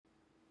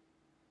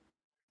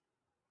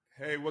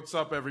Hey, what's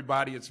up,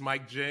 everybody? It's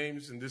Mike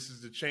James, and this is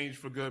the Change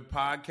for Good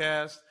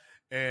podcast.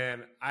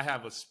 And I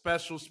have a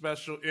special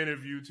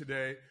interview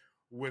today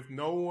with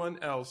no one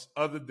else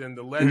other than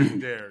the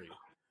legendary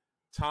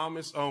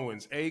Thomas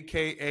Owens,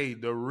 aka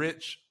the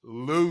Rich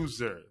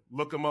Loser.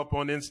 Look him up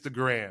on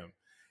Instagram.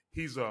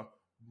 He's a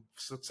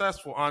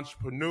successful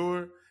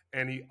entrepreneur,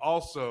 and he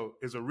also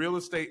is a real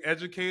estate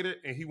educator,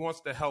 and he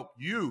wants to help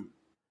you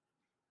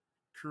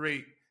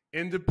create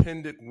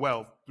independent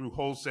wealth through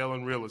wholesale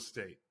and real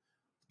estate.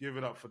 Give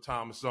it up for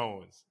Thomas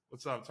Owens.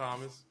 What's up,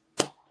 Thomas?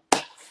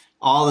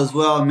 All is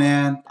well,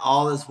 man.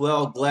 All is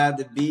well. Glad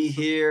to be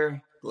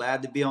here.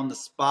 Glad to be on the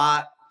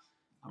spot.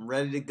 I'm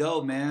ready to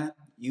go, man.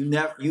 You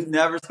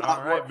never stop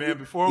All right, working. man.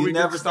 Before You we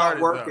never get stop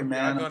started, working, though,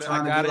 man. I'm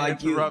trying I to be gotta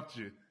like you. interrupt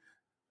you.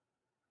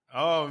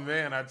 Oh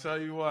man, I tell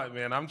you what,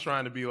 man. I'm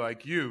trying to be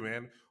like you,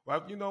 man.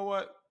 Well, you know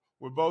what?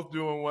 We're both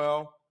doing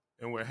well,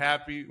 and we're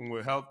happy, and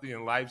we're healthy,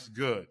 and life's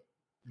good.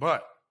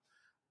 But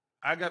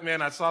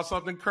I saw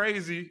something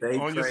crazy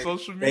on your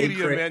social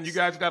media, man. You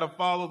guys got to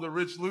follow the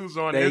Rich Loser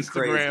on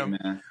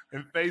Instagram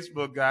and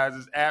Facebook, guys.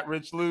 It's at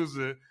Rich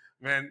Loser.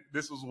 Man,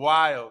 this was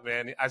wild,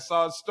 man. I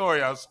saw a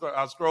story. I was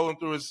scrolling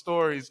through his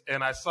stories,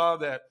 and I saw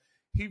that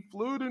he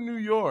flew to New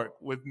York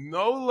with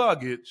no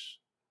luggage,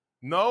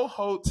 no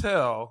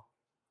hotel,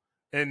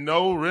 and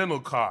no rental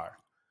car.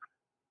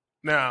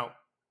 Now,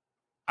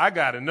 I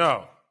got to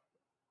know,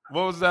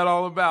 what was that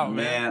all about,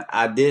 man? Man,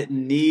 I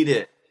didn't need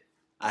it.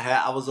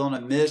 I was on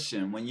a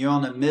mission. When you're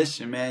on a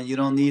mission, man, you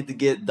don't need to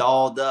get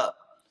dolled up.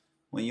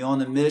 When you're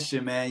on a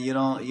mission, man, you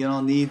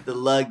don't need the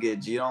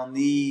luggage. You don't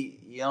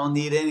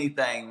need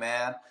anything,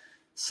 man.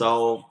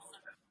 So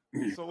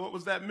So what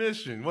was that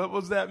mission? What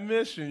was that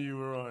mission you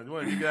were on?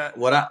 What, you got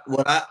what I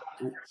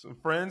some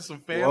friends,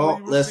 some family well,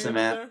 you were listen, seeing up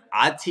man. there?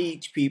 I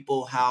teach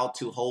people how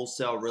to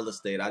wholesale real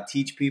estate. I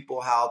teach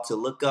people how to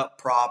look up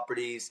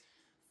properties,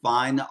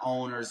 find the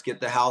owners,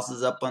 get the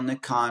houses up on the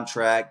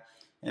contract,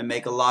 and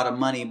make a lot of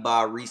money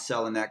by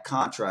reselling that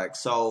contract.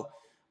 So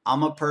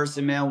I'm a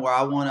person, man, where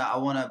I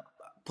wanna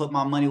put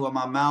my money where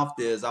my mouth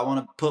is. I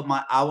wanna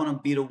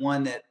be the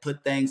one that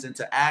put things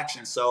into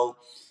action. So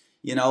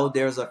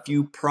there's a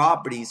few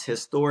properties,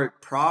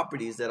 historic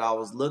properties that I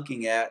was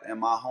looking at in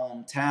my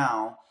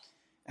hometown,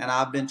 and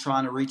I've been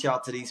trying to reach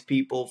out to these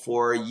people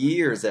for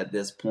years at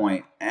this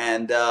point.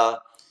 And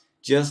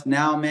just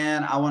now,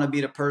 man, I want to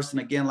be the person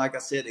again, like I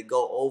said, to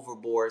go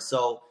overboard.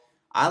 So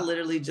I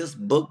literally just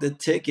booked the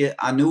ticket.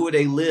 I knew where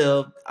they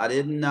lived. I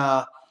didn't.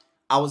 I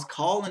was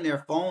calling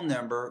their phone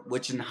number,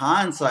 which in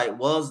hindsight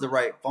was the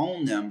right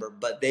phone number,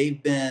 but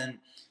they've been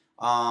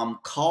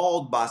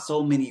called by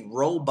so many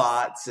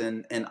robots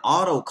and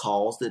auto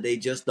calls that they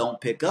just don't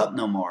pick up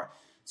no more.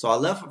 So I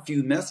left a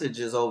few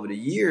messages over the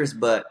years,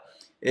 but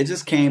it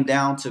just came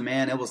down to,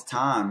 man, it was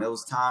time. It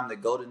was time to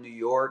go to New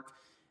York,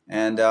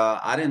 and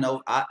I didn't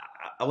know. I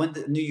went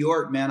to New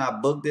York, man. I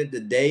booked it the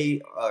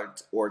day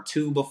or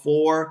two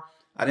before.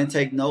 I didn't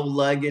take no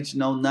luggage,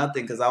 no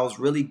nothing, because I was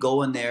really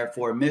going there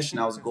for a mission.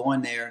 I was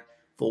going there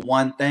for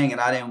one thing,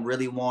 and I didn't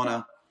really want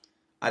to.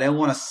 I didn't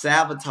want to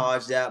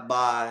sabotage that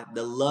by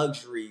the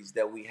luxuries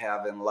that we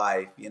have in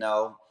life.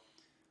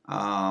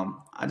 I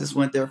just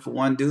went there for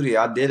one duty.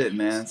 I did it,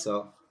 man.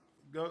 So.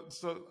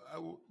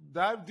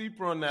 Dive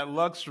deeper on that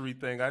luxury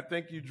thing. I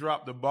think you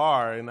dropped the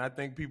bar, and I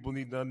think people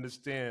need to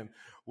understand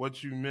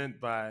what you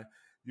meant by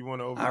you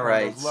want to All overcome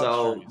right. those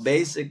So luxuries.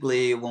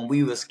 basically, when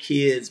we was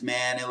kids,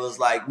 man, it was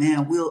like,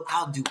 man,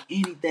 I'll do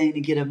anything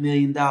to get $1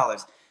 million.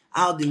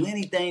 I'll do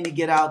anything to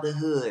get out the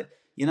hood.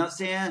 You know what I'm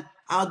saying?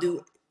 I'll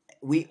do.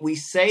 We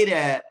say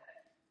that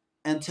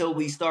until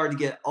we start to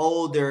get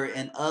older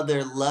and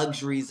other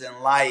luxuries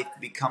in life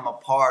become a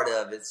part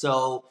of it.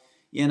 So,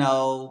 you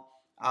know,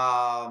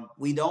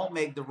 we don't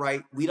make the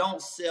right. We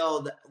don't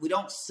sell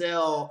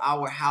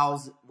our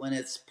house when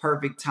it's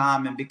perfect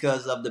timing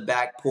because of the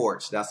back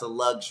porch. That's a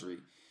luxury.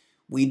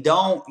 We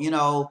don't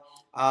go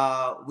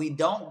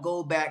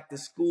back to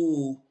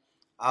school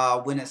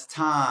when it's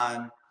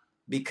time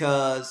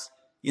because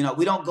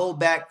we don't go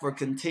back for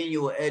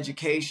continual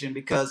education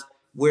because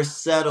we're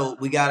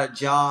settled. We got a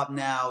job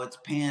now. It's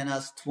paying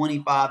us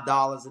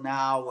 $25 an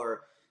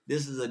hour.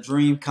 This is a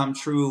dream come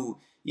true.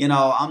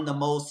 I'm the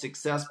most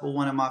successful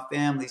one in my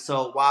family.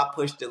 So why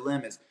push the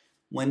limits?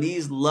 When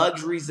these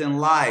luxuries in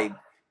life,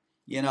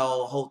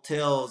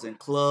 hotels and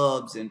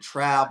clubs and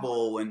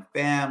travel and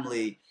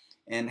family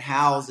and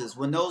houses,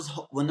 when those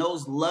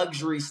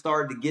luxuries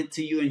start to get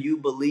to you and you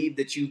believe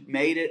that you've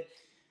made it,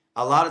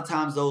 a lot of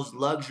times those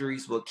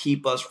luxuries will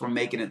keep us from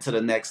making it to the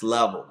next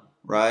level,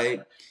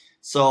 right?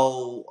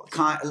 So,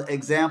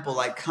 example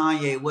like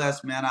Kanye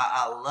West, man,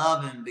 I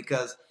love him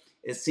because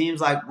it seems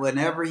like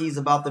whenever he's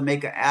about to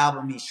make an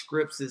album, he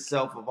scripts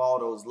himself of all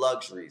those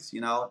luxuries.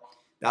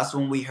 That's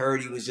when we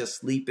heard he was just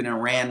sleeping in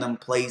random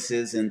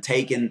places and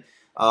taking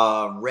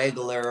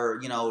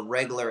regular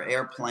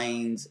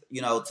airplanes,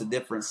 to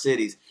different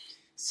cities.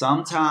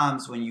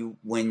 Sometimes when you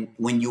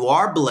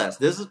are blessed,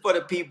 this is for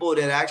the people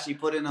that actually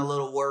put in a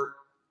little work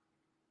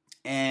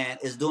and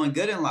is doing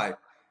good in life.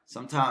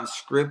 Sometimes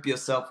script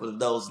yourself with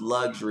those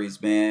luxuries,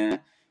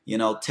 man.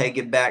 take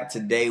it back to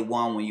day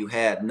one when you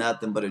had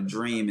nothing but a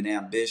dream and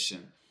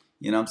ambition.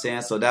 You know what I'm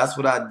saying? So that's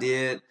what I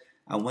did.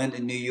 I went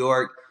to New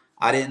York.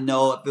 I didn't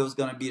know if it was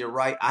going to be the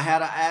right. I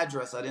had an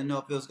address. I didn't know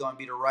if it was going to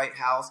be the right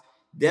house.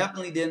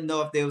 Definitely didn't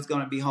know if they was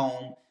going to be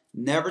home.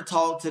 Never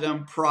talked to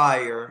them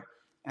prior.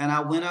 And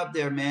I went up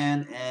there,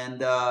 man,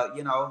 and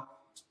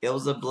it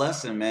was a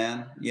blessing,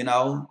 man.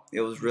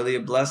 It was really a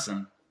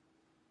blessing.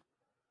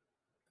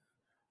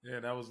 Yeah,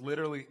 that was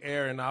literally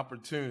air and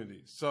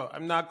opportunity. So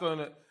I'm not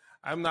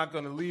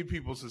gonna leave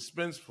people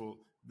suspenseful.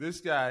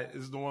 This guy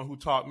is the one who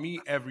taught me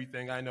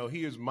everything I know.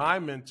 He is my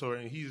mentor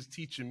and he is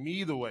teaching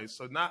me the way.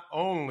 So not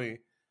only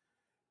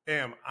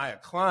am I a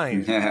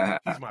client, I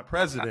he's my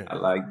president.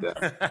 like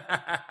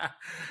that.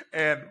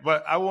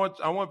 But I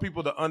want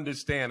people to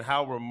understand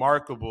how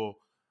remarkable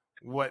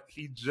what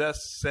he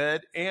just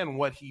said and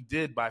what he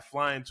did by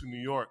flying to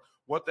New York,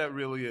 what that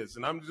really is.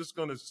 And I'm just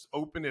going to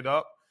open it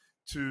up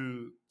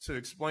to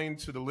explain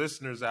to the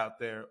listeners out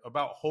there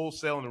about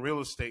wholesale and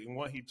real estate and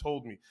what he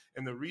told me.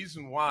 And the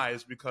reason why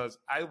is because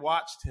I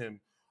watched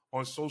him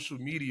on social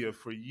media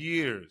for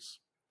years.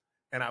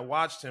 And I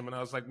watched him and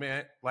I was like,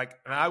 man, and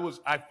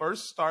I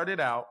first started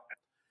out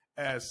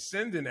as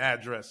sending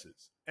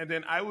addresses. And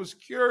then I was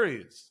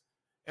curious.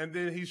 And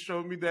then he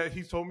told me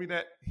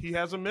that he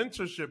has a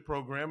mentorship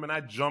program, and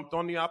I jumped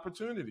on the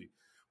opportunity.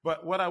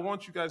 But what I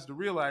want you guys to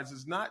realize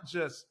is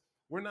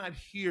we're not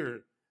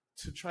here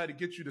to try to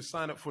get you to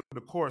sign up for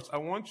the course. I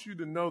want you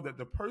to know that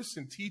the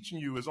person teaching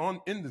you is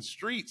in the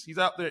streets. He's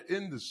out there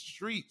in the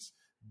streets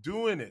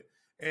doing it.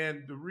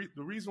 And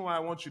the reason why I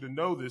want you to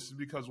know this is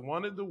because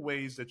one of the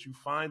ways that you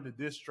find the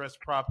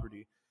distressed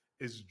property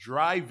is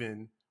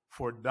driving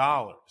for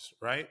dollars,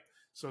 right?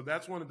 So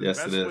that's one of the Yes,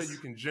 it best ways is. you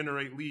can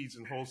generate leads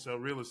in wholesale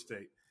real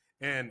estate.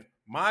 And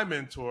my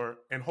mentor,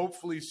 and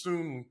hopefully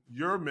soon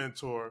your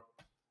mentor,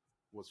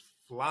 was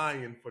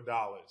flying for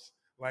dollars.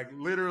 Like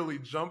literally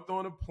jumped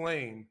on a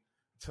plane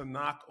to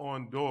knock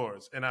on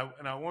doors. And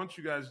I want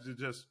you guys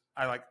to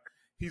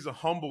he's a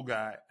humble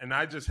guy and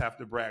I just have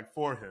to brag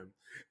for him.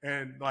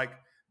 And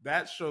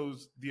that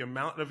shows the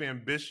amount of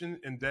ambition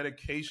and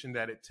dedication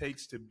that it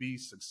takes to be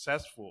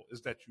successful,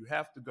 is that you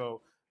have to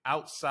go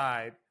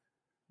outside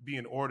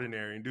being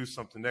ordinary and do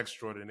something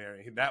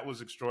extraordinary. That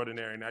was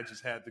extraordinary, and I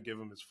just had to give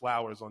him his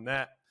flowers on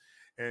that.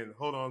 And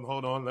hold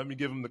on, let me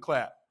give him the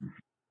clap.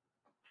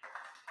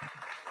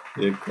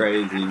 You're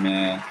crazy,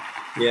 man.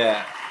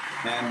 Yeah.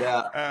 And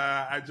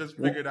I just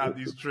figured out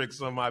these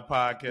tricks on my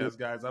podcast,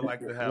 guys. I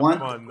like to have one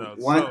fun, though.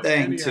 one So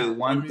thing anyhow, too,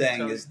 one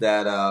thing is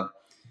that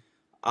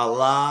a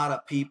lot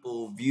of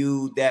people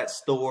viewed that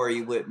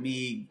story with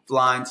me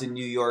flying to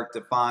New York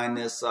to find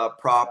this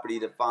property,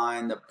 to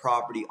find the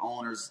property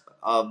owners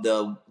of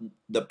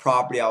the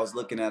property I was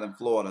looking at in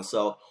Florida.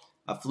 So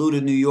I flew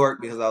to New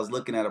York because I was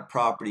looking at a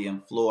property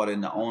in Florida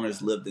and the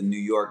owners lived in New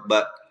York.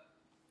 But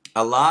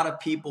a lot of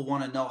people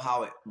want to know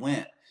how it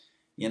went,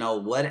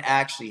 what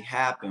actually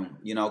happened,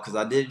 because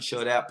I didn't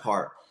show that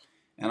part.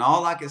 And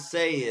all I can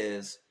say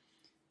is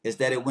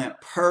that it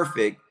went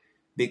perfect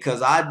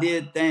because I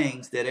did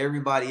things that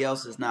everybody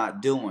else is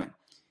not doing.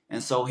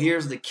 And so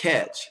here's the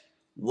catch.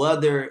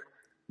 Whether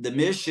the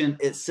mission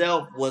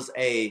itself was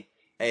a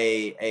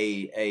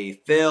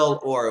fail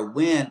or a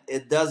win,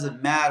 it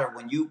doesn't matter.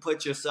 When you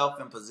put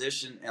yourself in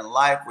position in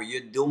life where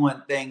you're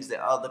doing things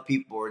that other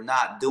people are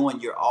not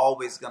doing, you're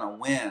always going to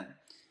win.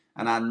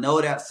 And I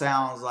know that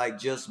sounds like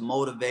just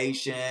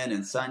motivation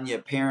and something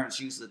your parents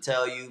used to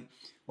tell you,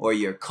 or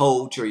your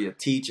coach or your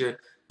teacher,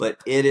 but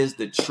it is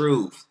the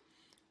truth.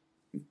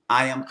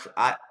 I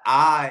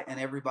and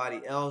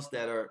everybody else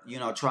that are,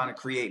 trying to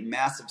create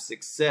massive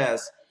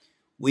success,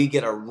 we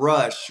get a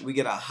rush, we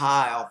get a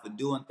high off of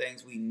doing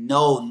things we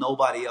know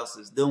nobody else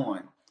is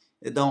doing.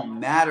 It don't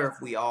matter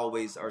if we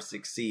always are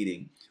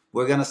succeeding.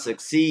 We're going to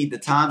succeed. The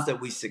times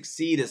that we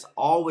succeed is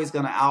always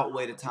going to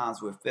outweigh the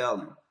times we're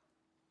failing.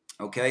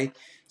 Okay?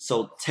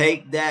 So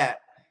take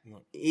that,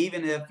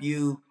 even if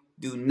you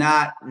do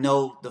not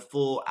know the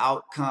full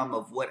outcome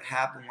of what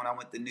happened when I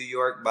went to New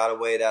York. By the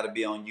way, that'll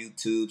be on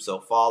YouTube. So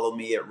follow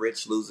me at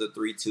Rich Loser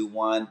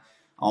 321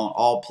 on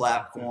all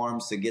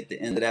platforms to get the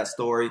end of that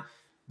story.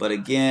 But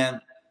again,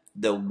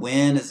 the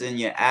win is in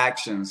your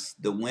actions.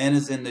 The win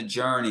is in the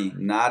journey,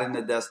 not in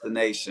the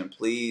destination.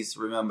 Please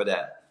remember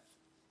that.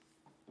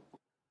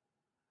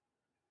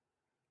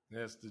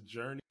 Yes, the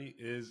journey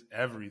is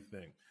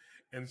everything.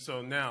 And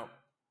so now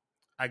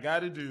I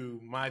got to do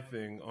my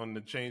thing on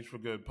the Change for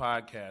Good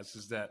podcast,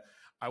 is that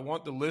I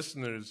want the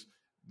listeners,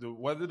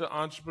 whether the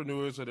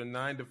entrepreneurs or the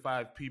 9 to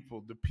 5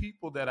 people, the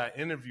people that I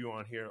interview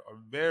on here are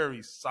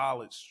very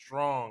solid,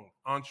 strong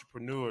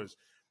entrepreneurs.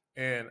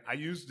 And I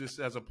use this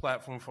as a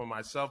platform for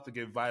myself to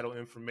get vital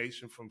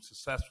information from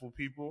successful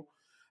people.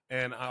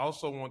 And I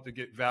also want to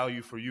get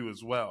value for you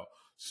as well.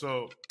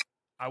 So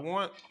I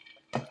want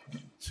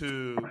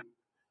to,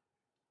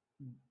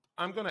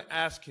 I'm going to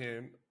ask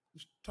him,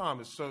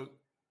 Thomas, so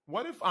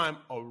what if I'm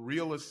a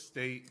real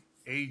estate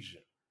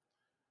agent?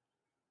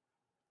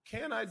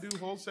 Can I do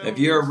wholesale If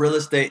real you're a real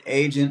estate? estate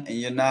agent and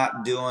you're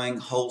not doing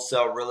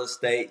wholesale real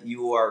estate,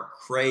 you are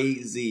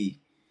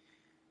crazy.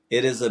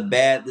 It is a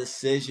bad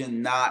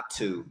decision not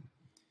to.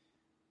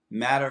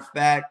 Matter of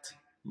fact,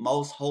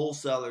 most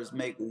wholesalers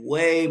make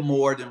way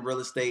more than real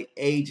estate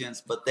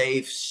agents, but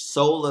they've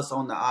sold us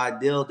on the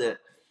ideal that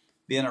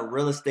being a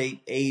real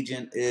estate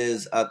agent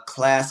is a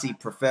classy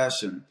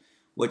profession,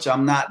 which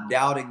I'm not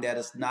doubting that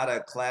it's not a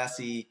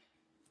classy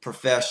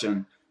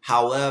profession.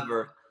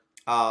 However,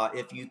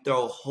 if you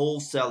throw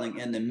wholesaling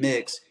in the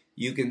mix,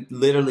 you can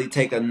literally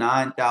take a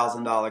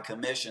 $9,000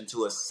 commission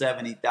to a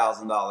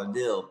 $70,000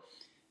 deal.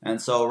 And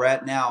so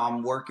right now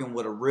I'm working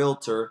with a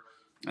realtor,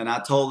 and I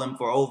told him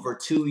for over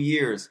 2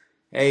 years,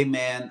 hey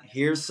man,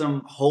 here's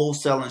some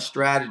wholesaling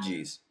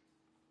strategies.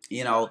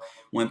 You know,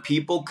 when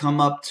people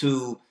come up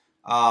to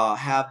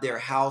have their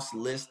house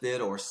listed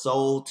or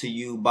sold to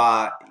you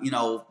by,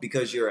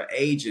 because you're an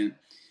agent,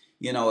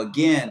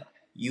 again,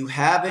 you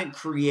haven't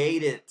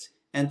created,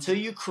 until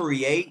you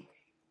create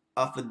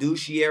a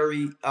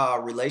fiduciary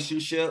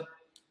relationship,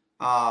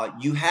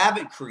 you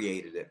haven't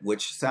created it,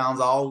 which sounds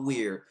all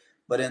weird.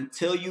 But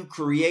until you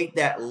create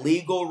that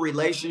legal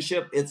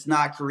relationship, it's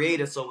not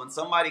created. So when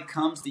somebody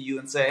comes to you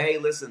and say, hey,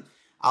 listen,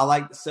 I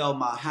like to sell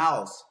my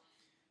house,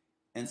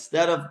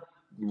 instead of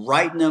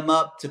writing them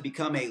up to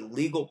become a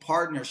legal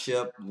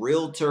partnership,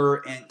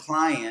 realtor and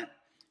client,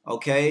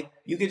 okay,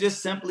 you could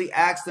just simply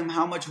ask them,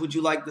 how much would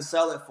you like to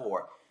sell it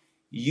for?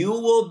 You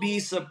will be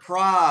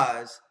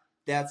surprised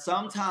that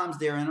sometimes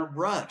they're in a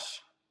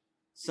rush.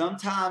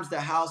 Sometimes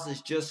the house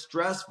is just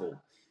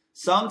stressful.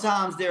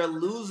 Sometimes they're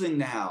losing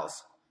the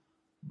house.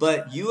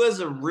 But you as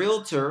a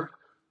realtor,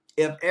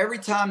 if every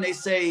time they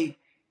say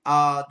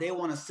they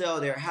want to sell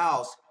their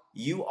house,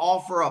 you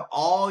offer up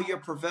all your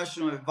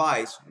professional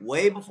advice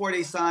way before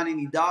they sign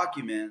any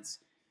documents,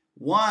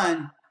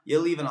 one,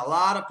 you're leaving a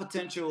lot of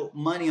potential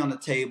money on the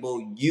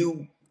table,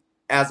 you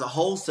as a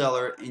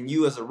wholesaler and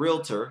you as a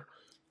realtor,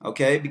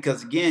 okay?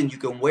 Because again, you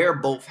can wear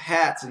both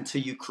hats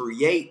until you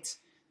create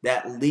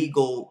that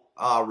legal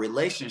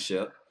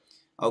relationship,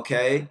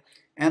 okay?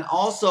 And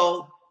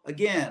also,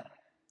 again,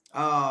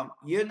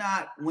 you're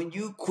not,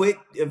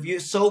 if you're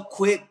so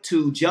quick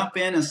to jump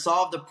in and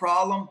solve the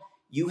problem,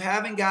 you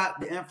haven't got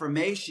the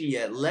information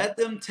yet. Let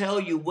them tell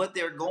you what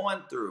they're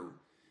going through.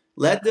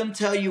 Let them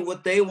tell you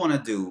what they want to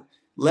do.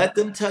 Let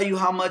them tell you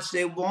how much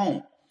they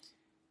want.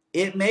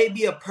 It may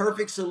be a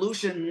perfect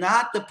solution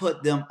not to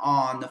put them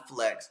on the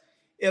flex.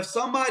 If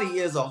somebody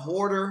is a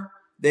hoarder,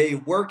 they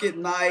work at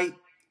night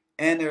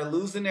and they're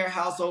losing their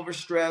house over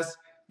stress,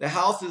 the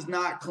house is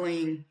not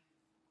clean,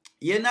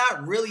 you're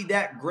not really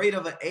that great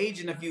of an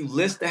agent if you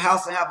list the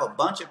house and have a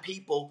bunch of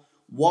people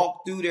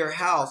walk through their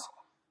house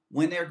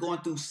when they're going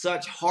through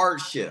such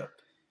hardship.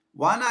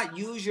 Why not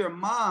use your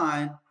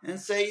mind and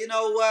say, you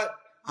know what?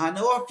 I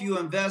know a few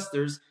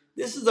investors.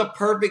 This is a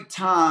perfect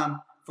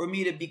time for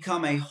me to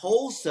become a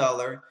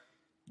wholesaler.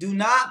 Do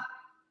not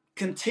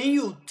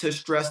continue to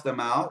stress them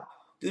out.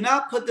 Do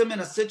not put them in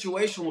a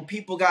situation where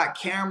people got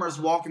cameras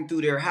walking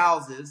through their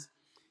houses,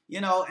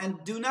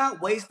 and do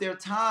not waste their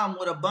time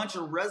with a bunch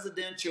of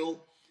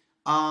residential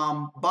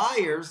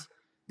buyers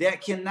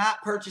that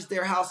cannot purchase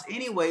their house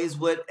anyways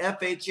with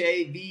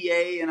FHA,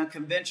 VA, and a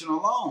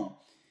conventional loan.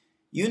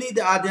 You need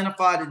to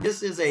identify that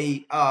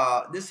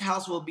this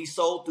house will be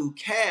sold through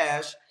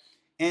cash,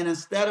 and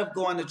instead of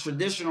going the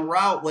traditional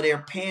route where they're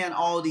paying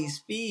all these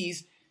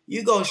fees,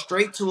 you go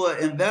straight to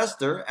an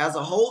investor as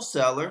a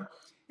wholesaler,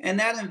 and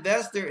that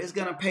investor is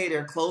going to pay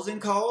their closing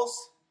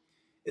costs.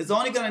 Is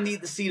only going to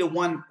need to see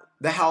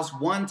the house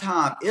one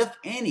time, if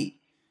any.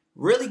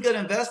 Really good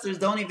investors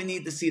don't even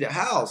need to see the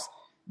house.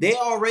 They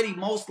already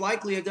most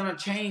likely are going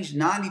to change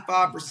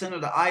 95% of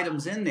the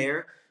items in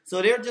there.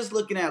 So they're just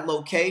looking at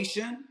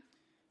location,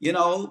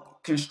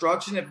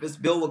 construction, if it's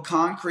built with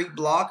concrete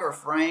block or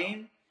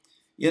frame.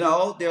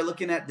 They're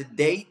looking at the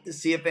date to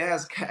see if it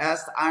has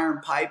cast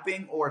iron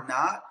piping or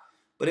not.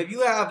 But if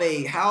you have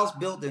a house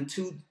built in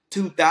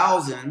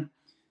 2000,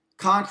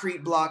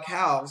 concrete block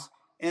house,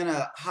 in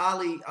a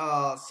highly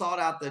sought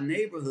after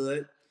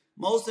neighborhood,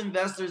 most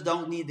investors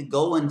don't need to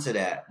go into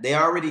that. They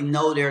already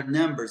know their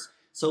numbers.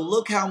 So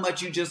look how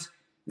much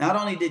not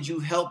only did you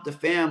help the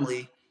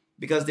family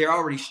because they're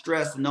already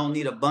stressed and don't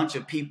need a bunch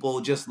of people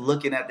just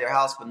looking at their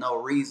house for no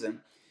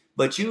reason,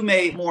 but you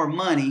made more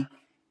money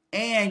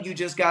and you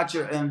just got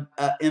your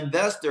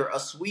investor a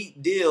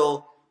sweet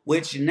deal,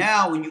 which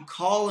now when you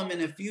call him in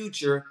the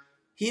future,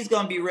 he's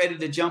going to be ready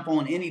to jump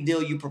on any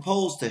deal you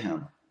propose to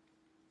him.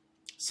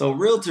 So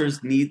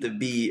realtors need to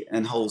be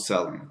in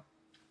wholesaling.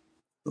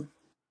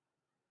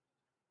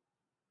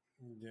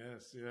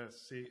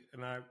 Yes. See,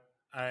 and I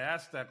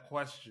asked that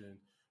question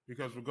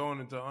because we're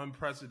going into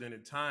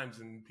unprecedented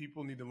times, and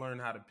people need to learn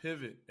how to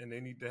pivot, and they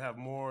need to have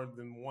more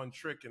than one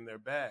trick in their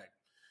bag,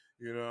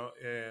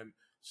 And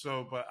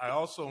so, but I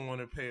also want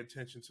to pay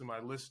attention to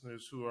my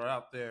listeners who are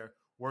out there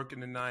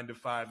working the 9 to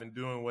 5 and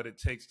doing what it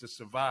takes to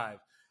survive.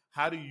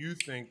 How do you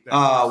think that?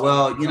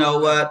 Well, you know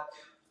what?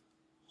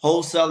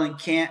 Wholesaling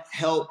can't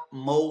help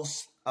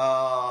most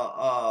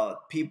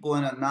people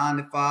in a 9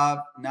 to 5,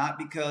 not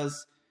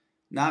because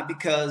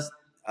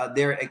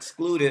they're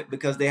excluded,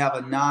 because they have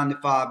a 9 to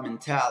 5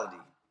 mentality,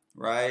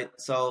 right?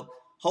 So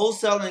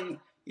wholesaling,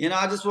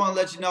 I just want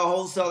to let you know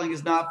wholesaling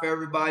is not for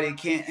everybody. It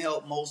can't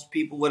help most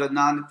people with a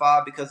 9 to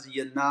 5 because of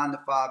your 9 to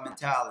 5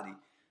 mentality.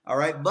 All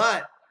right.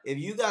 But if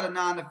you got a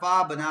 9 to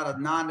 5, but not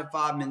a 9 to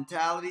 5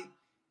 mentality,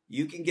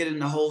 you can get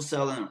into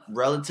wholesaling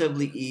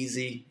relatively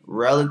easy,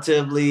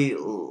 relatively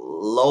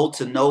low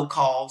to no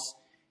cost,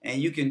 and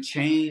you can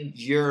change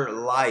your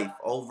life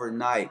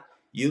overnight.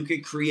 You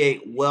can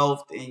create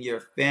wealth in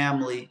your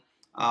family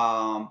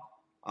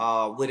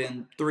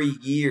within 3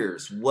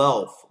 years.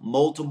 Wealth,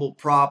 multiple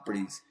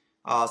properties,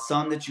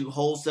 some that you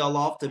wholesale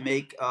off to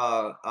make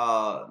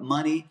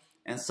money,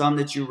 and some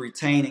that you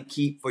retain and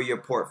keep for your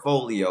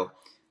portfolio.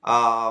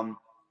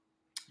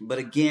 But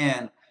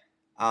again,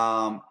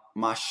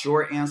 my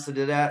short answer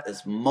to that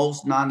is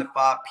most 9 to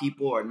 5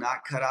 people are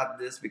not cut out of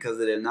this because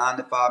of their 9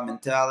 to 5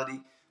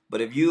 mentality. But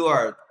if you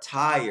are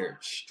tired,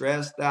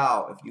 stressed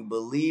out, if you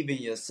believe in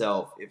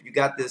yourself, if you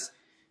got this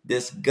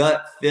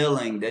gut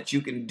feeling that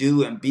you can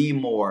do and be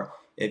more,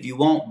 if you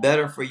want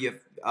better for your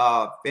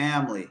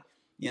family,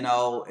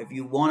 if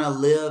you want to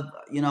live,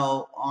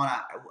 on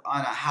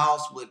a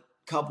house with a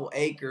couple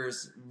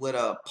acres with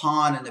a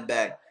pond in the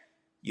back,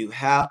 you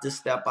have to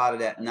step out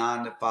of that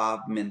 9 to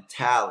 5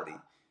 mentality.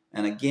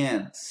 And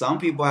again, some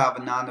people have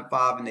a 9 to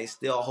 5 and they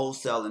still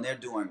wholesale and they're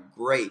doing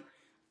great.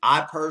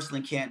 I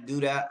personally can't do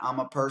that. I'm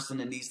a person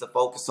that needs to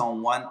focus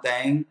on one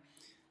thing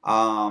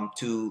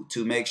to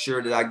make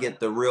sure that I get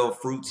the real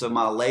fruits of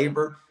my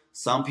labor.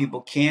 Some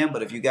people can,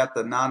 but if you got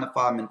the 9 to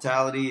 5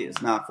 mentality,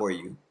 it's not for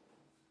you.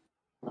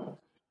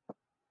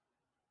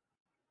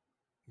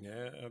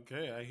 Yeah,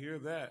 okay, I hear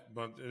that.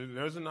 But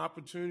there's an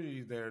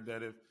opportunity there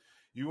that if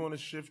you want to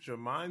shift your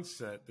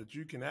mindset, that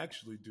you can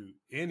actually do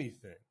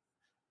anything.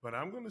 But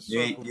I'm going to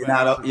circle back to You're the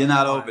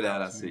not Fly over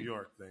that, I House New see.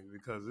 York thing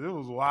because it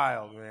was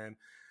wild, man.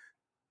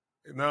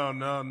 No,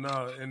 no,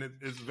 no, and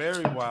it's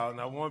very wild, and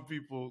I want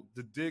people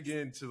to dig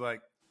into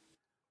like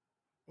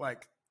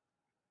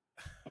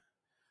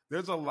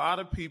there's a lot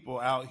of people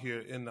out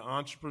here in the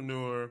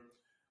entrepreneur,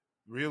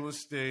 real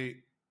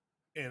estate,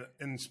 and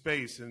in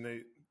space, and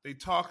they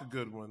talk a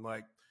good one.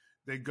 Like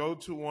they go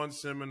to one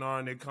seminar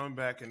and they come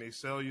back and they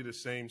sell you the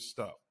same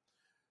stuff.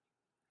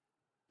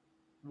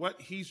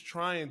 What he's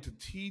trying to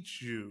teach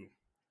you,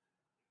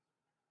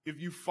 if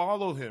you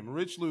follow him,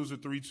 Rich Loser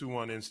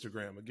 321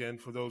 Instagram, again,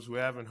 for those who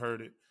haven't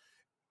heard it,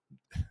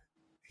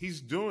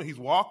 he's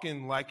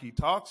walking like he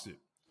talks it.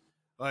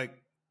 Like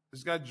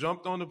this guy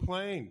jumped on the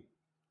plane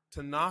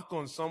to knock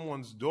on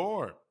someone's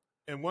door.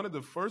 And one of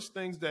the first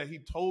things that he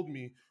told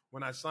me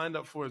when I signed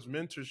up for his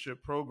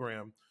mentorship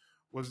program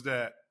was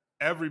that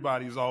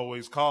everybody's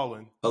always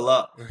calling. Pull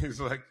up. He's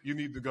like, you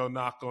need to go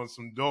knock on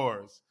some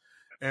doors.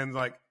 And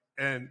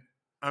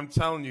I'm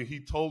telling you, he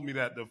told me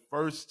that the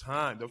first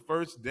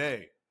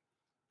day,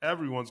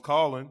 everyone's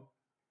calling.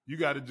 You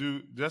got to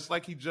do, just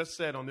like he just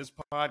said on this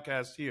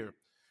podcast here,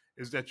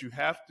 is that you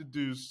have to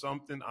do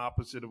something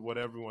opposite of what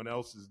everyone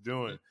else is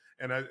doing.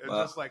 And I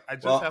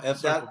just have to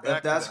circle back.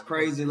 If that's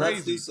crazy,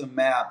 let's do some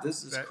math.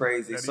 This is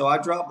crazy. So I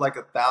dropped like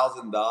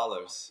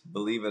 $1,000,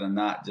 believe it or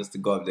not, just to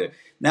go up there.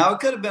 Now it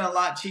could have been a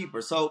lot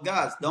cheaper. So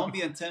guys, don't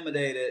be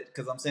intimidated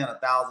because I'm saying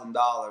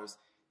 $1,000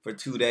 for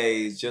 2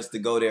 days just to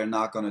go there and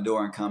knock on the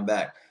door and come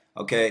back.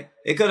 Okay,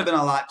 it could have been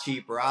a lot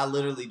cheaper. I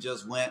literally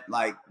just went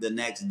like the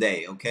next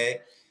day.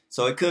 Okay,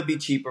 so it could be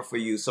cheaper for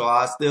you. So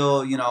I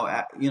still,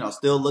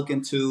 still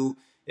looking to,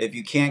 if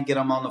you can't get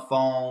them on the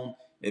phone,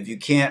 if you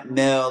can't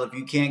mail, if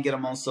you can't get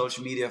them on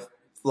social media,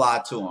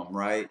 fly to them,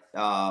 right?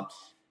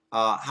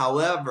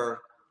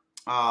 However,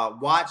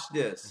 watch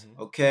this,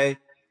 okay?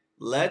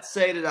 Let's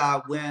say that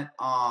I went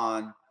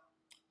on,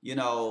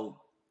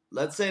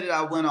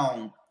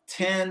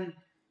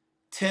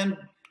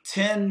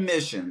 10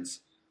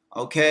 missions,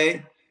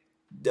 okay?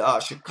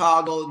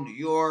 Chicago, New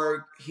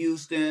York,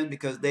 Houston,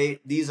 because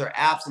these are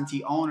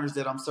absentee owners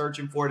that I'm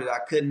searching for that I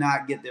could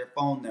not get their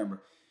phone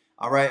number.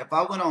 All right, if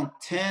I went on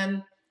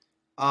 10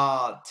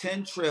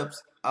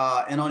 trips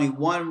and only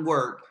one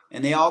worked,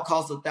 and they all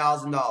cost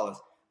 $1,000,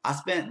 I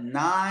spent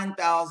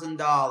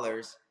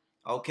 $9,000.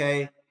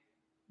 Okay,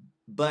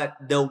 but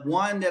the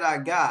one that I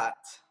got,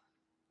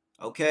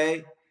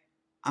 okay,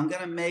 I'm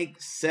gonna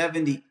make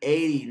 70,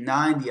 80,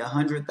 90,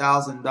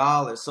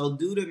 $100,000. So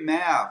do the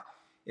math.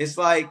 It's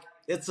like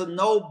it's a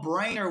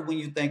no-brainer when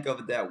you think of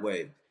it that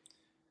way.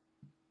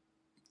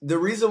 The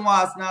reason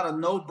why it's not a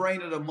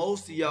no-brainer to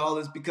most of y'all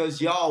is because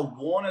y'all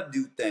want to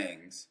do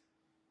things.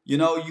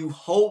 You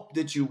hope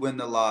that you win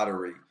the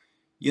lottery.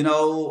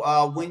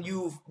 When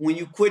you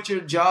quit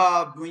your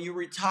job, when you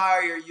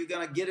retire, you're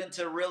gonna get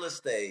into real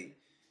estate.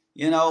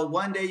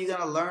 One day you're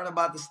gonna learn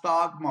about the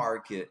stock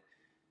market.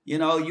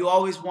 You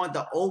always want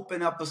to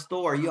open up a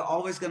store. You're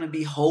always gonna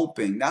be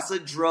hoping. That's a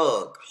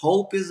drug.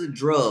 Hope is a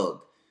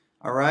drug.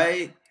 All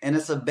right, and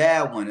it's a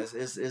bad one. It's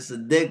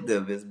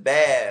addictive. It's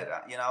bad.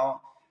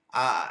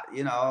 I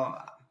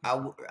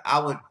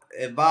would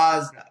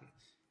advise.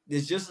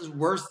 It's just as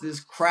worse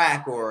as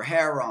crack or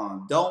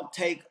heroin. Don't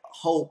take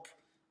hope.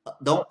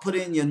 Don't put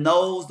it in your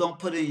nose. Don't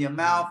put it in your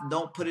mouth.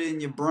 Don't put it in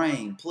your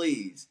brain.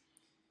 Please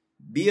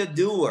be a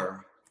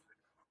doer.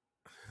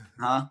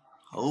 Huh?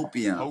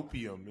 Hopium.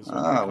 Hopium is what they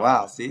Oh call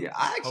wow! it. See,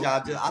 I Hopium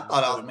thought I instead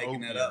was of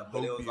making that opium. up,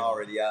 but it was Hopium.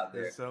 already out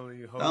They're there. selling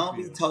you Don't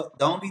be hopium.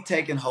 don't be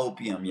taking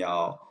hopium,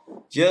 y'all.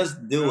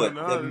 Just do No, it.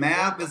 The no, it's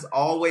math dope. is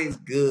always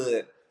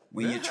good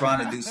when you're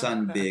trying to do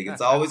something big.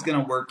 It's always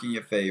going to work in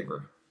your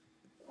favor.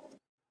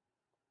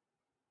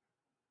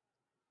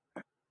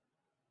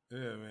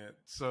 Yeah, man.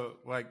 So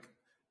like,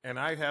 and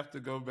I have to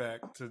go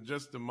back to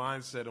just the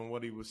mindset and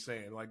what he was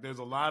saying. Like, there's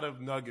a lot of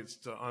nuggets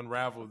to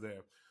unravel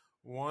there.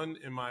 One,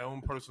 in my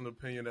own personal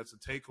opinion, that's a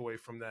takeaway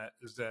from that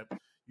is that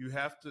you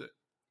have to,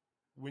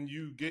 when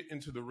you get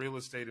into the real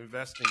estate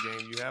investing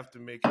game, you have to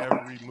make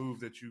every move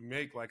that you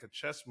make like a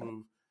chess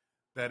move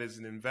that is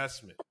an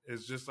investment.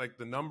 It's just like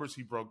the numbers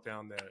he broke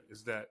down there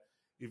is that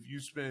if you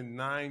spend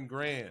 9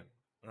 grand,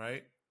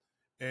 right,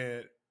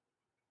 and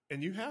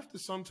you have to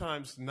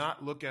sometimes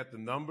not look at the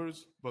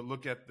numbers, but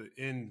look at the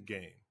end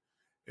game.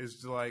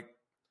 It's like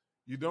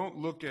you don't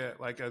look at,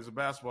 like, as a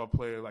basketball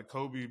player, like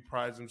Kobe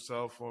prides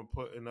himself on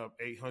putting up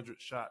 800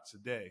 shots a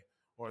day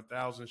or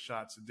 1,000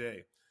 shots a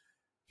day.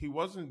 He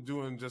wasn't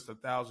doing just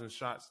 1,000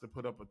 shots to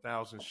put up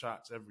 1,000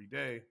 shots every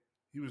day.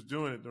 He was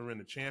doing it during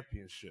the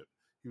championship.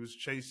 He was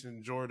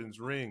chasing Jordan's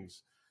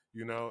rings,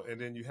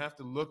 and then you have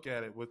to look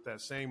at it with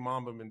that same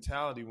Mamba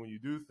mentality when you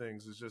do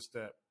things. It's just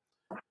that,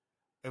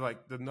 and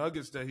like the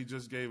nuggets that he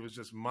just gave is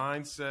just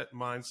mindset,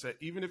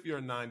 even if you're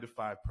a 9 to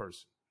 5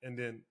 person. And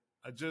then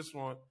I just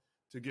want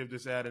to give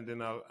this ad, and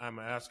then I'm going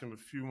to ask him a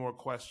few more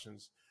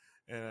questions.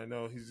 And I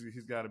know he's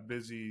got a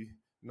busy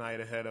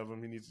night ahead of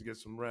him. He needs to get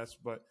some rest.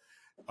 But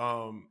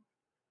I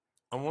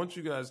want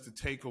you guys to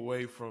take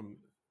away from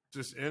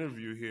this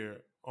interview here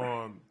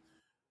on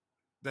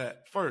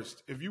that.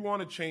 First, if you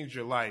want to change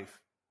your life,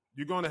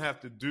 you're going to have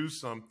to do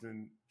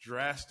something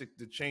drastic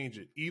to change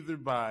it, either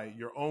by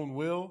your own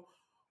will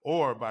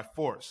or by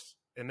force.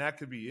 And that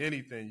could be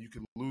anything. You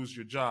could lose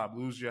your job,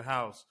 lose your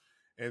house,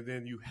 and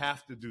then you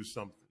have to do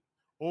something.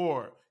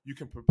 Or you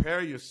can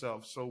prepare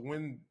yourself so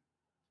when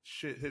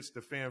shit hits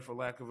the fan, for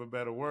lack of a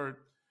better word,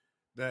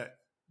 that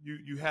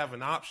you have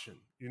an option.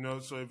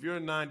 So if you're a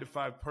 9 to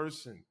 5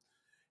 person,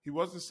 he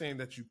wasn't saying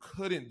that you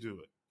couldn't do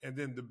it. And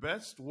then the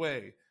best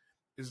way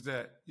is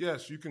that,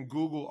 yes, you can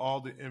Google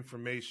all the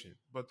information,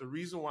 but the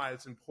reason why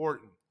it's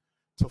important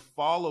to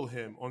follow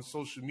him on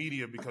social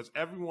media, because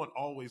everyone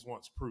always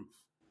wants proof.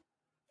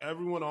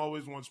 Everyone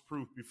always wants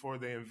proof before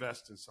they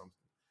invest in something.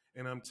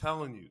 And I'm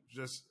telling you,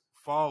 just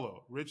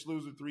follow Rich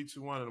Loser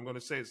 321. And I'm going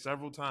to say it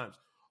several times.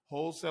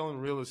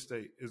 Wholesaling real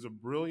estate is a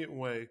brilliant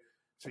way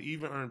to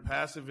even earn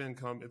passive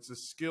income. It's a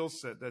skill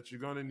set that you're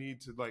going to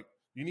need to, like,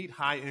 you need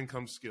high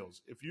income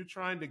skills. If you're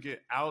trying to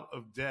get out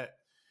of debt,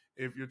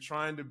 if you're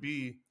trying to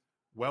be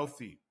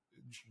wealthy,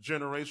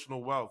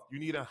 generational wealth, you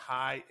need a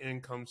high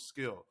income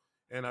skill.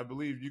 And I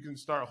believe you can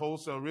start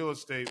wholesale real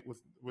estate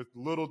with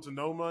little to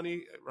no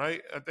money,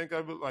 right? I think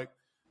I would like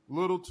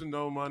little to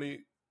no money,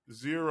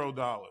 $0.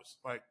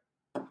 Like,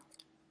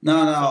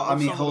 No. so I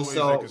what's mean, some of the ways they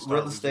can wholesale real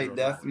start with estate $0?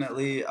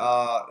 definitely.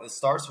 It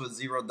starts with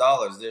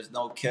 $0. There's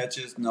no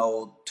catches,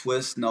 no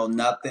twists, no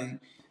nothing.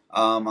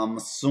 I'm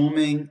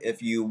assuming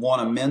if you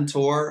want a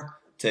mentor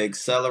to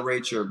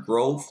accelerate your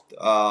growth,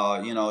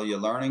 your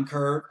learning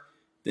curve,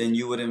 then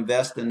you would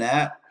invest in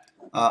that.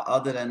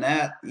 Other than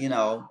that,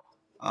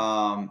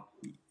 um,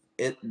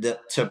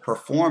 to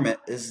perform it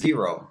is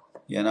zero.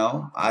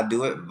 I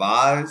do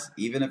advise,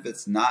 even if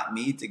it's not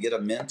me, to get a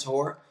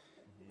mentor.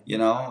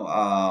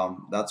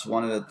 That's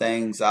one of the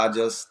things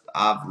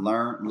I've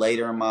learned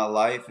later in my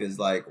life is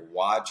like,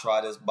 why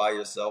try this by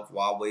yourself?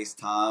 Why waste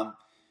time?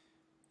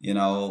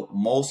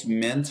 Most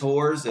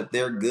mentors, if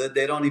they're good,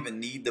 they don't even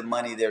need the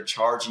money they're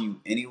charging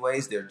you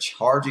anyways. They're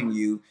charging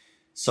you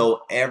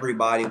so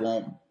everybody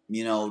won't,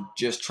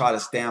 just try to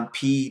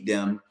stampede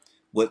them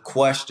with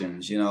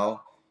questions.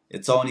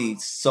 It's only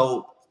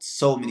so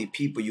many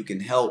people you can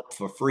help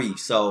for free.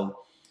 So,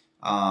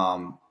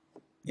 um,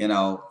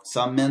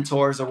 some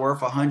mentors are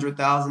worth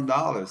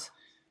 $100,000.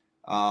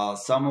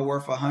 Some are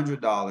worth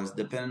 $100,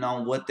 depending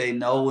on what they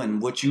know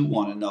and what you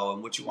want to know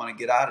and what you want to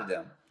get out of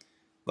them.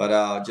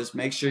 But just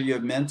make sure your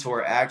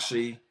mentor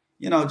actually,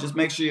 just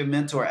make sure your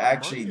mentor The money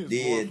actually is more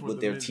did for what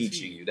the they're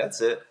teaching mentee. you.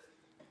 That's it.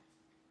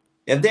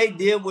 If they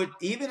did what,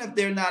 even if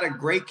they're not a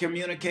great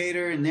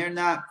communicator and they're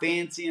not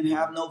fancy and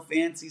have no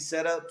fancy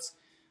setups,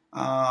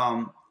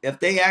 if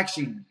they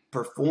actually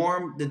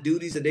perform the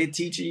duties that they're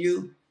teaching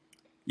you,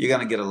 you're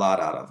gonna get a lot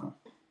out of them.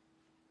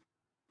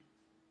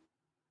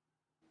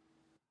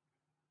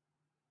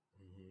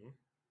 Mm-hmm.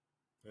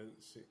 And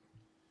see,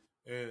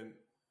 and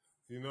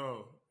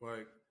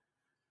like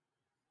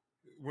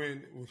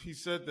when he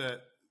said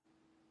that,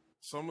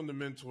 some of the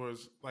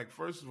mentors, like,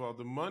 first of all,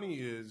 the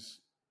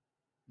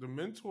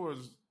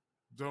mentors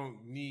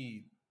don't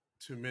need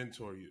to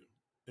mentor you.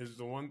 Is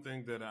the one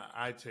thing that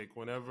I take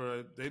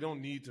whenever they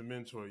don't need to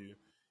mentor you.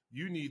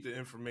 You need the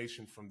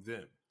information from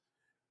them.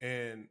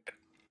 And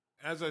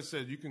as I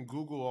said, you can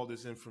Google all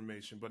this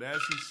information, but as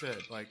he said,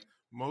 like,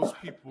 most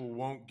people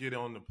won't get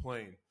on the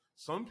plane.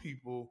 Some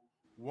people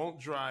won't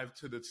drive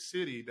to the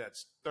city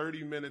that's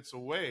 30 minutes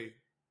away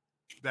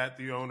that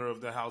the owner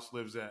of the house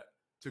lives at.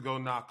 to go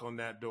knock on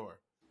that door.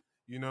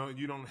 You know,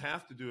 you don't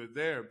have to do it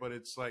there, but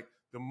it's like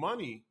the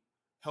money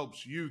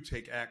helps you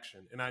take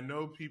action. And I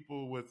know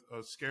people with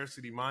a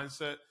scarcity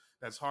mindset,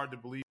 that's hard to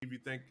believe. You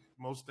think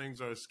most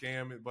things are a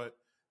scam, but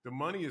the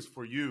money is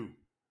for you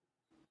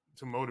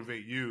to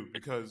motivate you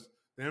because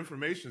the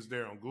information is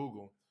there on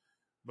Google,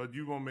 but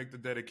you won't make the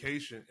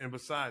dedication. And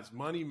besides,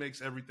 money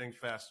makes everything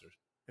faster,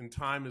 and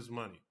time is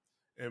money.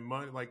 And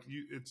money, like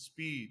you, it's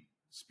speed.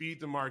 Speed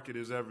to market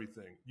is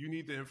everything. You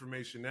need the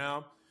information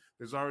now.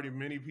 There's already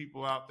many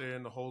people out there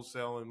in the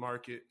wholesale and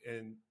market,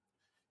 and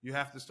you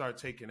have to start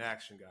taking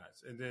action,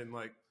 guys. And then,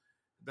 like,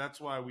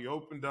 that's why we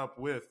opened up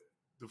with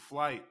the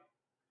flight.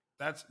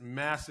 That's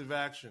massive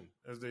action,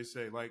 as they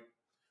say. Like,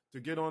 to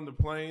get on the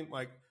plane,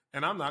 like,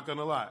 and I'm not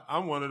gonna lie,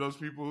 I'm one of those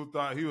people who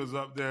thought he was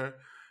up there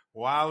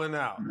wilding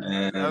out.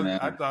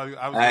 I thought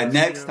I was gonna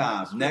next see him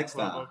time, at the next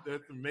strip club time up there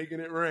making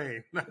it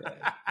rain.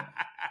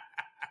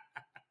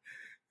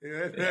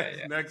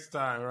 Next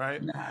time,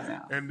 right? Nah.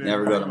 And then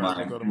Never go to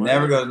Miami.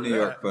 Never go to New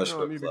York for a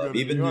strip club.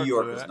 Even New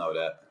Yorkers know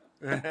that.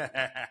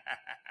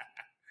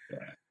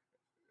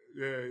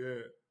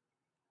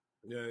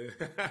 Yeah.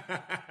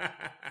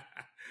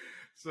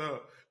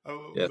 So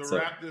Yes, to sir.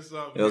 wrap this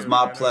up, it was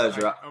my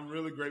pleasure. I'm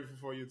really grateful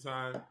for your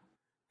time,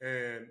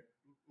 and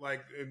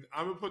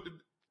I'm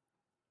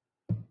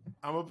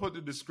gonna put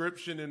the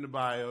description in the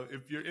bio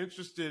if you're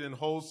interested in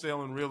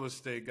wholesale and real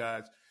estate,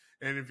 guys,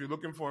 and if you're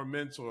looking for a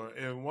mentor.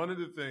 And one of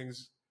the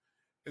things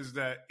is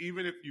that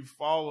even if you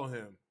follow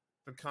him,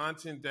 the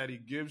content that he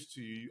gives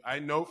to you, I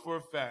know for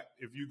a fact,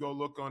 if you go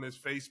look on his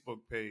Facebook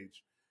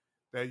page,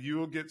 that you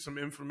will get some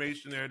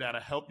information there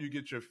that'll help you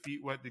get your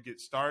feet wet to get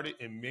started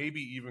and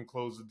maybe even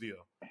close the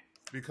deal.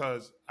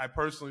 Because I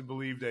personally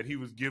believe that he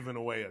was giving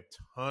away a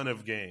ton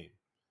of game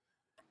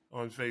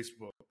on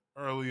Facebook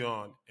early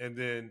on. And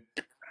then,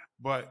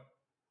 but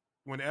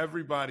when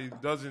everybody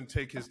doesn't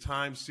take his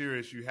time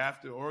serious, you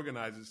have to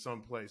organize it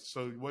someplace.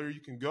 So where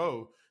you can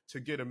go to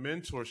get a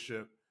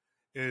mentorship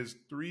is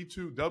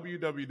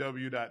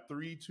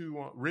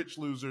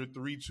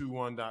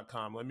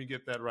www.richloser321.com. Let me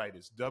get that right.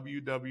 It's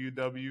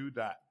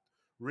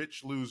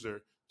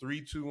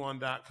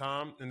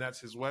www.richloser321.com, and that's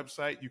his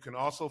website. You can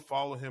also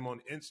follow him on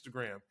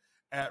Instagram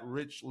at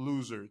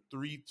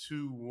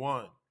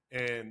richloser321.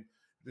 And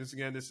this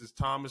is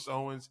Thomas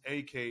Owens,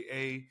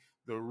 aka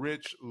the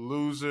Rich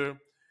Loser.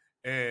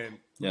 And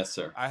yes,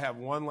 sir. I have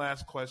one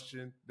last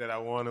question that I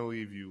want to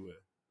leave you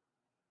with.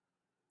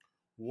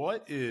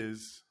 What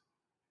is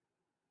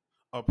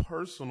a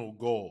personal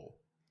goal?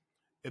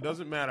 It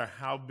doesn't matter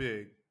how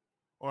big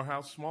or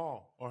how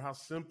small or how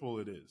simple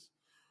it is.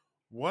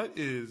 What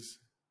is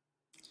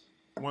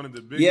one of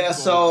the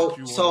biggest goals that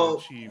you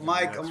want to achieve?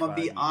 Mike, I'm gonna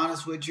be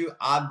honest with you.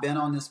 I've been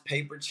on this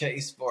paper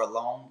chase for a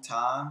long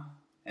time,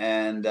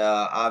 and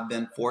I've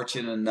been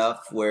fortunate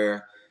enough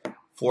where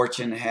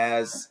fortune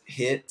has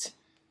hit.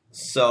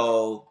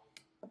 So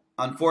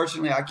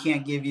unfortunately, I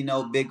can't give you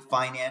no big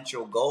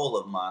financial goal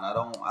of mine. I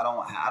don't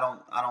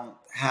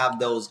have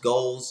those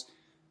goals.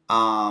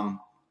 I'm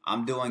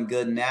doing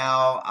good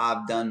now.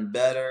 I've done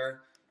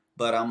better,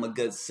 but I'm a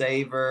good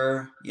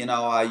saver. You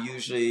know, I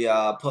usually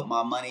put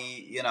my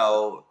money,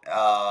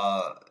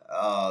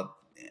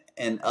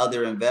 in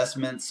other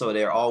investments, so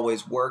they're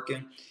always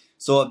working.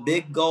 So a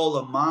big goal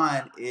of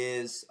mine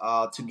is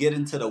to get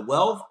into the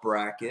wealth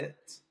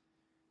bracket,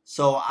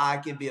 so I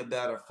can be a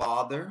better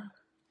father,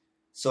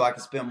 so I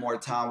can spend more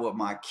time with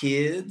my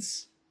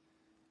kids.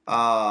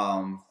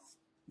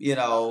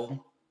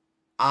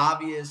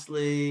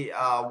 Obviously,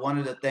 one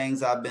of the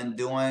things I've been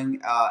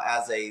doing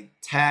as a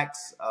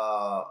tax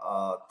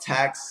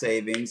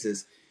savings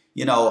is,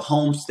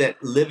 homestead,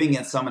 living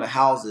in some of the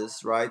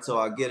houses, right? So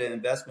I get an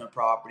investment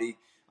property,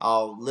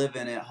 I'll live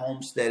in it,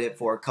 homestead it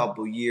for a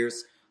couple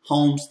years.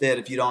 Homestead,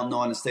 if you don't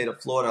know, in the state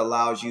of Florida,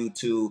 allows you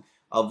to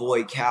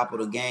avoid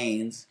capital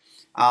gains.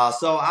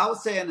 So I would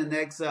say in the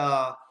next,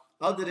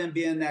 other than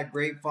being that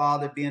great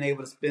father, being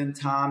able to spend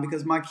time,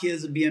 because my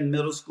kids will be in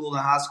middle school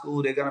and high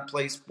school, they're going to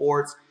play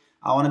sports.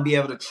 I want to be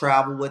able to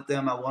travel with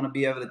them. I want to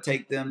be able to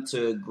take them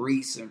to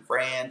Greece and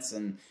France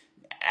and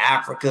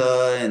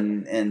Africa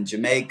and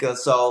Jamaica.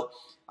 So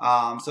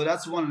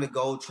that's one of the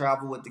goals,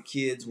 travel with the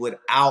kids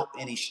without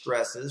any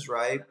stresses,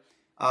 right?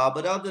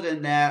 But other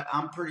than that,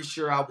 I'm pretty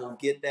sure I will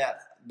get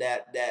that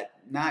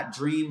not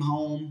dream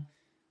home,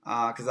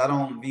 because I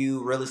don't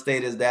view real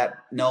estate as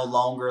that no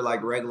longer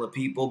like regular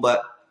people,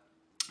 but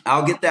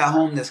I'll get that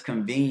home that's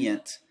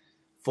convenient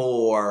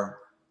for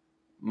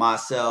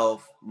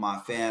myself, my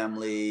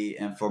family,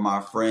 and for my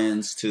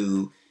friends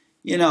to,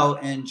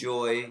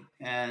 enjoy.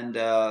 And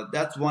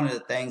that's one of the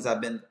things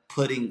I've been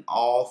putting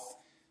off,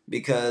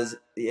 because,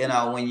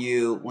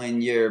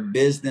 when your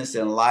business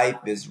and life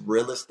is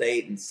real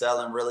estate and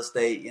selling real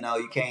estate, you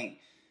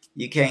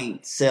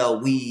can't sell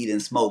weed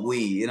and smoke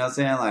weed. You know what I'm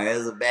saying? Like,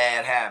 it's a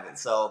bad habit.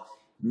 So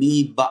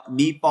me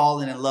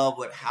falling in love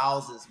with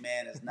houses,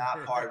 man, is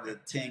not part of the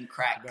 10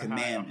 crack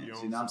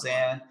commandments. You know what I'm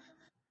saying?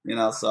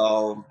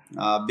 So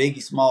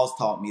Biggie Smalls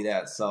taught me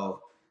that.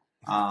 So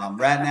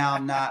Right now,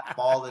 I'm not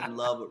falling in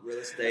love with real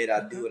estate.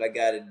 I do what I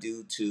got to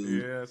do to,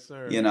 Yes,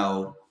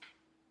 sir.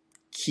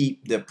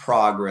 Keep the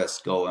progress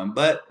going.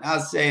 But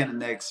I'd say in the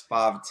next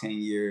 5 to 10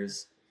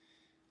 years,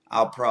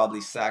 I'll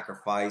probably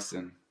sacrifice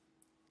and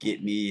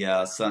get me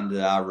something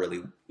that I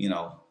really,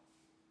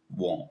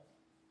 want.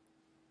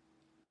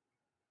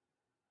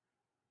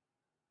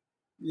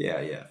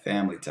 Yeah,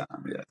 family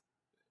time. Yeah,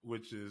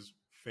 Which is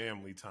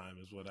family time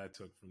is what I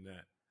took from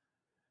that.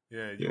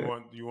 Yeah, yeah.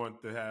 you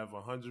want to have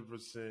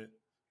 100%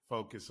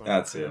 focus on your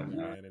That's it, family,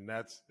 man. man, and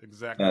that's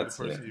exactly the That's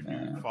person. it, If you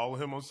man. follow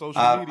him on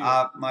social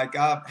media, Mike,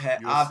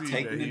 you'll I've see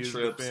taken that the he is the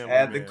trips, family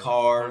had the man,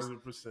 cars,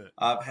 100%.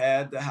 I've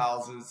had the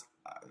houses,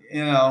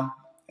 you know,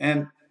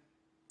 and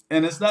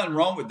and there's nothing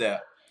wrong with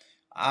that.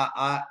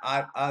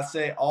 I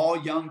say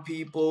all young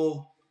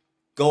people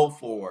go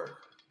for it.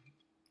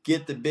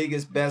 Get the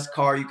biggest, best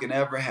car you can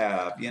ever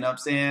have. You know what I'm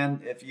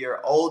saying? If you're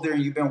older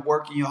and you've been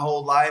working your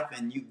whole life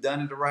and you've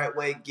done it the right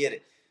way, get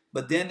it.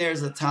 But then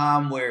there's a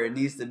time where it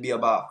needs to be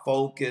about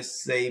focus,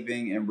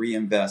 saving, and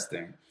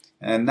reinvesting.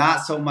 And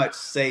not so much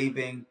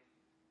saving,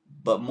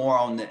 but more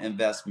on the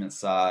investment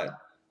side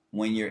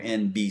when you're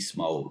in beast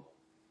mode,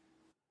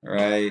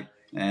 right?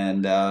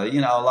 And a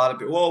lot of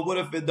people, well, what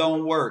if it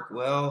don't work?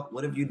 Well,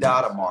 what if you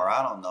die tomorrow?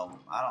 I don't know.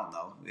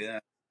 Yeah,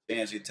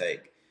 chance you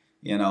take,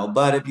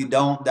 But if you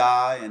don't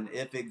die, and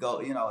if it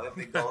goes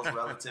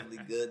relatively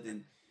good,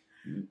 then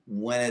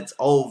when it's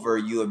over,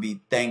 you will be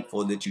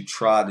thankful that you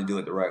tried to do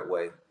it the right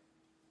way.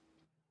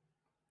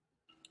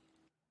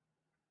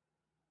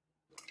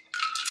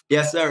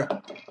 Yes, sir.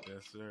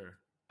 Yes, sir.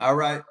 All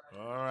right.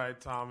 All right,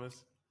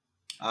 Thomas.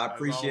 I As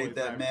appreciate always,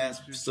 I that, man.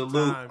 appreciate your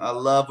Salute. time, I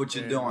love what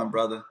you're and doing,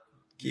 brother.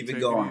 you Keep it take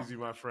it going. easy,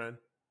 my friend.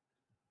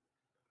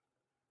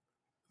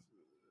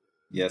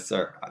 Yes,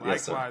 sir.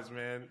 Yes, sir. Likewise,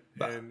 man.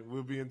 Bye. And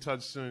we'll be in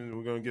touch soon.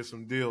 We're gonna get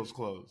some deals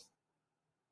closed.